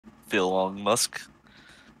Elon Musk.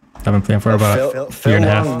 I've been playing for about a year and a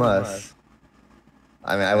half. Musk.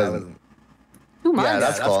 I mean, I wasn't. Yeah,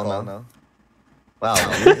 that's cool. No. Wow.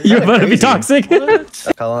 You're about to be toxic.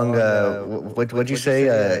 How long? What'd you say?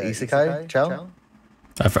 IsekaiChow?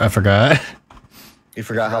 I forgot. You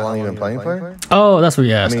forgot how long you've been playing for? Oh, that's what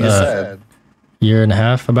you asked. I mean, you said. Year and a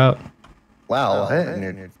half, about. Wow.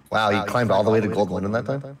 Wow, you climbed all the way to gold 1 in that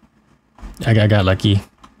time? I got lucky.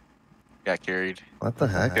 Got carried. What the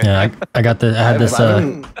heck? Yeah, I got the. I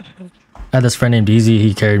had this friend named DZ.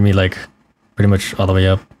 He carried me like pretty much all the way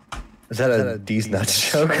up. Is that a D's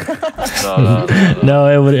nuts joke? No,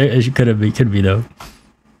 it could be though.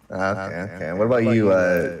 Okay. What about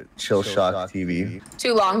you, Chill Shock TV?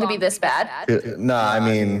 Too long to be this bad? No, I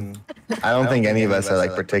mean, I don't think any of us are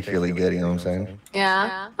like particularly good. You know what I'm saying?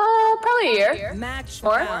 Yeah. Probably a year.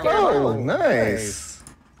 More. Oh, nice.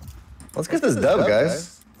 Let's get this dub,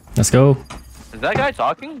 guys. Let's go. Is that guy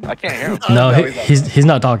talking? I can't hear him. No, he's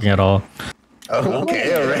not talking at all.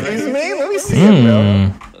 Okay, raise me. Let me see it,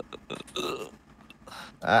 bro.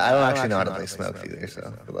 I don't actually know how to play smoke either,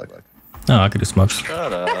 so good luck. Oh, I could do smokes.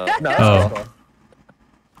 Shut up. No, Oh.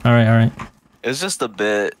 All right. It's just a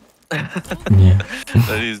bit Yeah.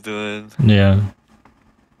 that he's doing. Yeah.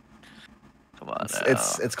 Come on now.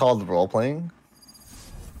 It's called role playing.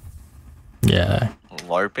 Yeah.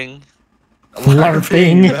 LARPing.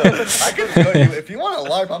 LARPing. I can show you. If you want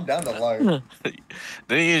to LARP, I'm down to LARP.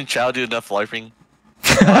 Didn't you and Chow do enough LARPing?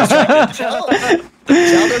 Chow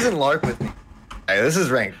doesn't LARP with me. Hey, this is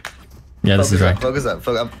ranked. Yeah, this is right. Focus up.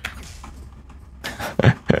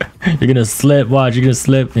 You're gonna slip. Watch, you're gonna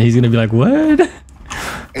slip, and he's gonna be like, "What?"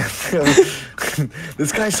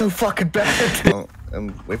 This guy's so fucking bad.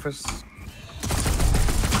 Wait for us.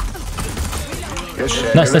 Good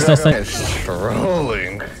shit. Nice.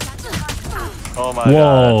 Trolling. Oh my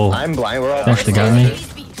Whoa. god. I'm blind. We're all Actually got me.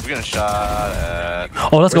 We're getting shot at.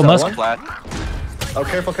 Oh, let's go, Musk. Flat. Oh,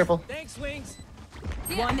 careful. Thanks, Wings.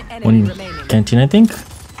 One canteen, I think.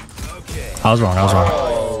 I was wrong.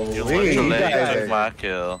 You literally took my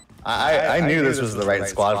kill. I knew this was the right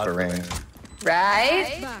squad for range.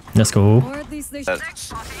 Right? Let's go.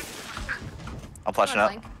 I'm flashing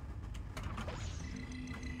out.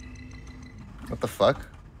 What the fuck?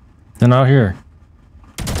 They're not here.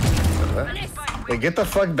 Hey, get the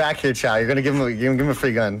fuck back here, Chow. You're gonna give him a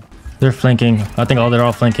free gun. They're flanking. I think they're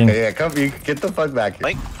all flanking. Yeah, come. You get the fuck back here.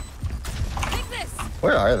 Flank.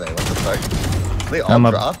 Where are they? What the fuck? They all I'm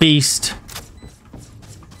a dropped? beast.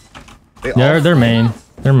 They're main.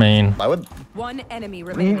 They're main. I would. One enemy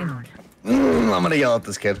remaining. I'm gonna yell at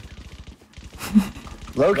this kid.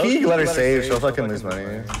 Low key, let her save. She'll fucking lose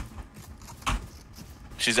money.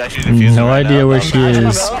 She's actually defusing. No right idea now. where she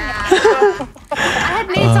is. I had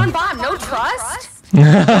nades on bomb. No trust.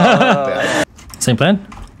 Same plan?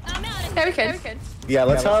 Yeah, we could. Yeah,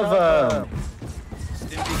 let's have.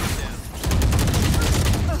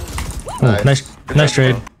 Ooh, nice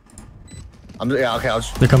trade. Yeah, okay.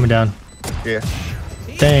 They're coming down. Yeah.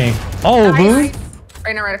 Dang. Oh, boom.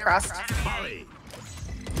 Right across.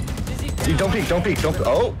 Don't peek.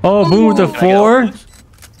 Oh. Oh, boom with the 4.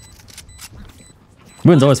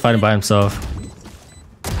 Boom's always fighting by himself.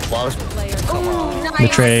 Wow.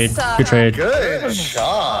 Good trade. Good trade. Good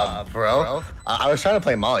job, bro. I was trying to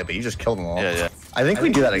play Molly, but you just killed them all. Yeah. I think we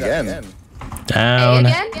do that again. Down.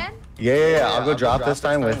 Again? Yeah. I'll go drop this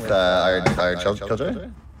time with our Killjoy.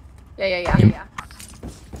 Yeah.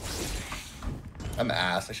 I'm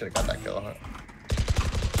ass. I should have got that kill.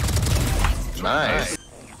 Nice.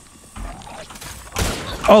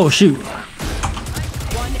 Oh, shoot.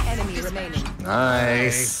 One enemy remaining.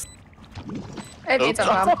 Nice. I have nades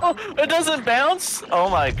on bomb. It doesn't bounce. Oh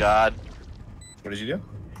my god. What did you do?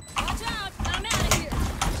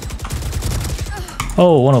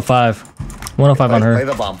 Oh, 105. 105 on her.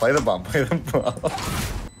 Play the bomb.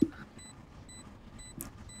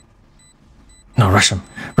 No, rush him,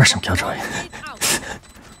 Killjoy.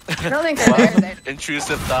 I don't think they're there.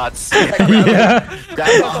 Intrusive thoughts. Yeah.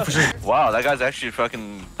 Wow, that guy's actually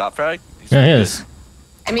fucking top frag. Yeah, he is.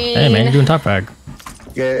 I mean, Hey, man, you're doing top frag.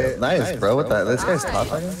 Yeah, nice, bro. What the? This guy's top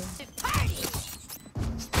frag.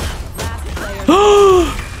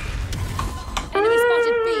 Enemy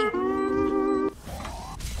spotted B.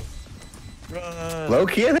 Low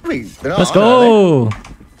key, I think they're not Let's on it, go.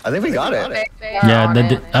 I think we got it. Yeah,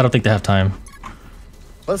 I don't think they have time.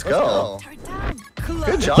 Let's go.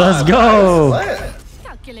 Good job. Let's go.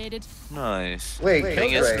 Calculated. Nice. Wait,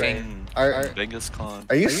 Vegas Killjoy. King. Are Vegas Con.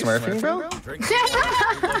 you smurfing, bro?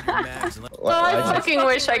 Oh, I fucking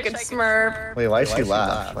wish I could smurf. Wait, why'd she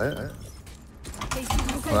laugh? What?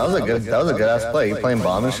 Well, that was a good ass play. You playing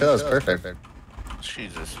bomb and shit? That was perfect.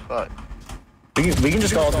 Jesus, fuck. We can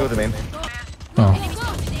just all go to the main. Oh.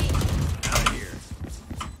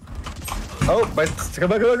 Oh, but come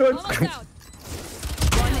back, come Almost back. out.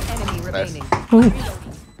 One enemy remaining.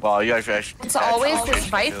 Wow, you guys are actually. It's always this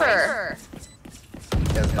Viper.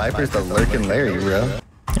 Yes, Viper's the lurking Larry, bro.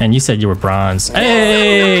 And you said you were bronze.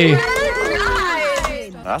 Hey!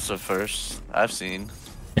 Nice. That's the first I've seen.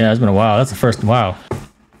 Yeah, it's been a while. That's the first. Wow.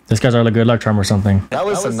 This guy's our good luck charm or something. That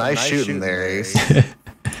was some nice shooting there, Ace.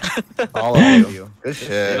 All of you. Good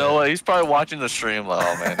shit. You know what? He's probably watching the stream. Like,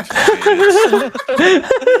 oh man.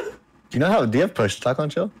 Do you know how? Do you have push to talk on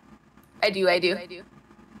chill? I do.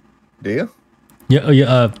 Do you? Yeah,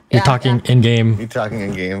 you're talking in game You talking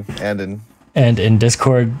in game and in. and in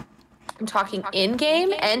Discord. I'm talking in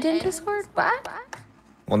game and in Discord. What?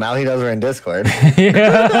 Well, now he knows we're in Discord.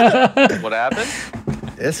 What happened?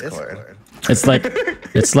 Discord. It's like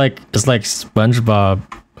SpongeBob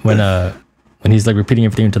when he's like repeating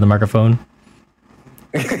everything into the microphone.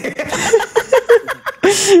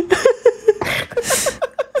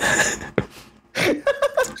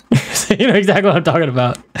 So you know exactly what I'm talking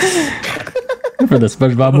about. For the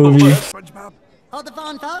SpongeBob movie. Hold the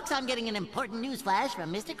phone, folks. I'm getting an important news flash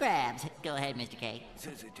from Mr. Krabs. Go ahead, Mr. K.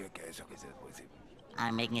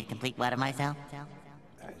 I'm making a complete what of myself?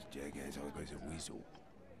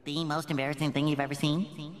 The most embarrassing thing you've ever seen?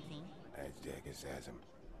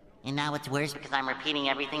 And now it's worse because I'm repeating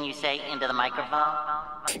everything you say into the microphone?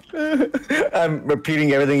 I'm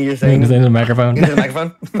repeating everything you're saying. Into the microphone. Into the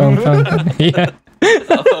microphone. Phone. Yeah.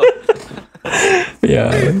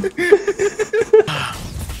 Yeah.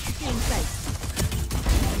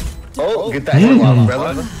 Oh, get that hill off,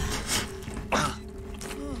 brother.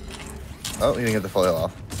 Oh, you didn't get the full hill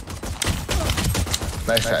off.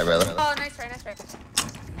 Nice try, brother. Oh, nice try.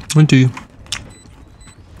 1, 2.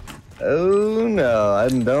 Oh no, I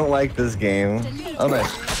don't like this game. Oh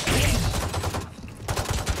nice.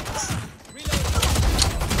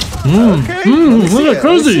 Okay, let me see look it, at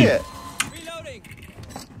let me see crazy. it.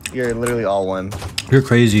 You're literally all one. You're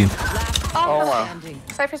crazy. Oh, wow.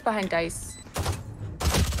 Cypher's behind dice.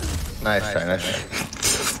 Nice try, nice try.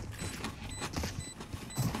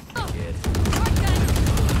 Oh.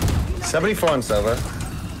 74 on Sova.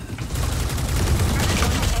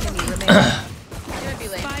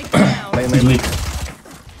 Spike down. Main leak.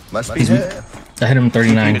 Must be hit. I hit him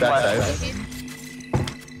 39. Backside.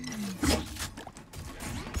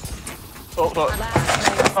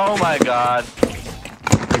 Oh my god.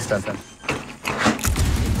 He's done.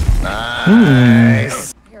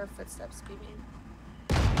 Nice. Hear footsteps beeping.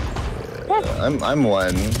 I'm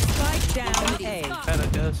one. Spike down A. Kinda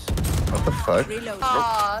guess. What the fuck?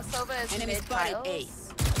 Aw, Sova is Enemy mid spotted tiles.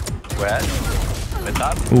 Where at? Mid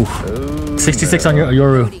top? Oof. Oh, 66 no. on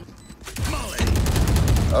Yoru.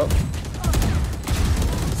 Oh,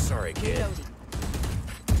 Sorry, kid.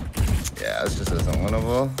 yeah, this just isn't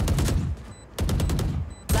winnable.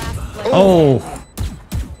 Oh.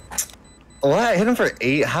 What? I hit him for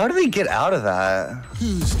 8. How did he get out of that?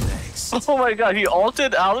 Who's next? Oh my god, he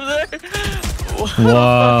ulted out of there?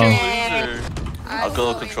 Wow. Loser. I'll go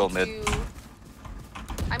will control mid. into-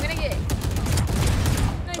 I'm gonna get.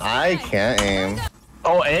 I can't aim.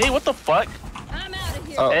 Oh, A? What the fuck? I'm out of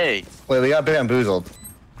here. Oh, A. wait, we got bamboozled.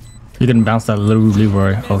 You didn't bounce that little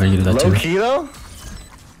Leroy. Okay, you did that Low too. key though?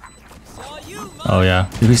 Oh yeah.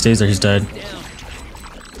 If he stays there, he's dead.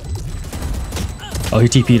 Oh, he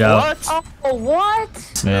TP'd out. What? Oh, what?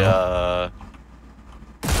 Yeah.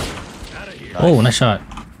 Yeah. Oh, nice shot.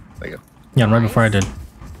 There you go. Yeah, right before I did.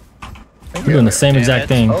 Thank We're you. doing the same exact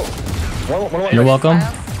thing. Oh, one. You're welcome.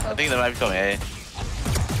 I think they might be coming A.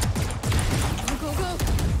 Go, go.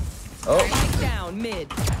 Oh, Spike down mid.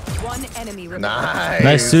 One enemy remaining. nice.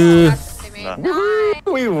 Nice, Sue. Nice.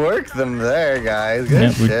 We worked them there, guys.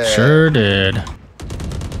 Good Yep, we shit. sure did.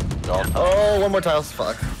 Oh, one more tiles.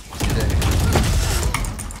 Fuck.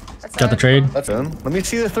 Got the trade? That's in. Let me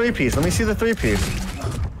see the 3-piece. Let me see the 3-piece.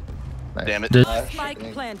 Nice. Damn it. Did- Spike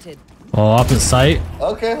planted. Oh, opposite site.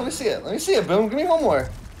 Okay, let me see it. Let me see it. Boom. Give me one more.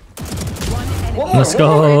 One enemy. One more. Let's one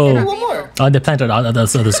more. go. Give me one more. Oh, they planted on the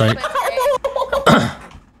other site.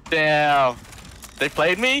 Damn. They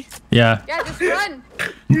played me? Yeah. Yeah, just run.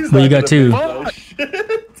 But you got 2. Oh,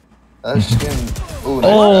 That's skin. Ooh,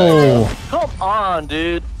 nice Oh. come on,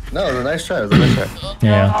 dude. try. No, it was a nice try. It was a nice try.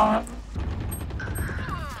 Yeah.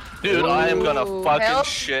 Dude, I am gonna Ooh, fucking help.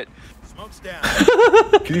 shit Smoke's down.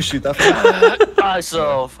 Can you shoot that?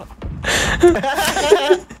 myself.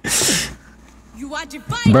 You want to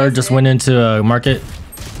fight? Bird just went into market.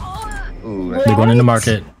 Ooh, They're going into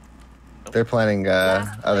market. they're planning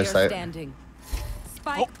Last other player site. standing.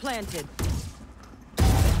 Spike planted.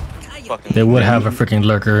 fucking. They would have a freaking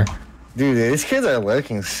lurker. Dude, these kids are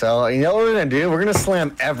lurking so. You know what we're gonna do? We're gonna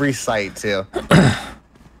slam every site too.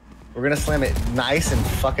 We're gonna slam it nice and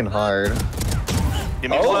fucking hard.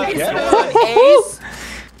 Give me Oh, one. yeah. Ace.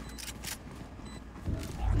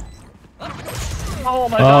 Oh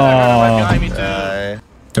my god, they're behind me too.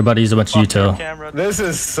 They're about to use a bunch of util. Camera. This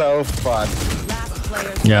is so fun. Last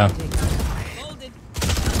player Yeah. standing.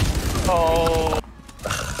 Oh.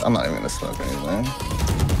 I'm not even gonna smoke anything.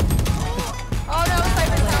 Oh no,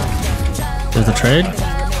 Cypher's down. There's a trade.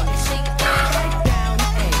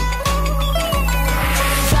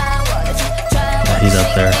 Yeah, he's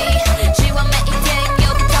up there.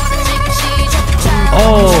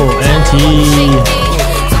 Oh, and he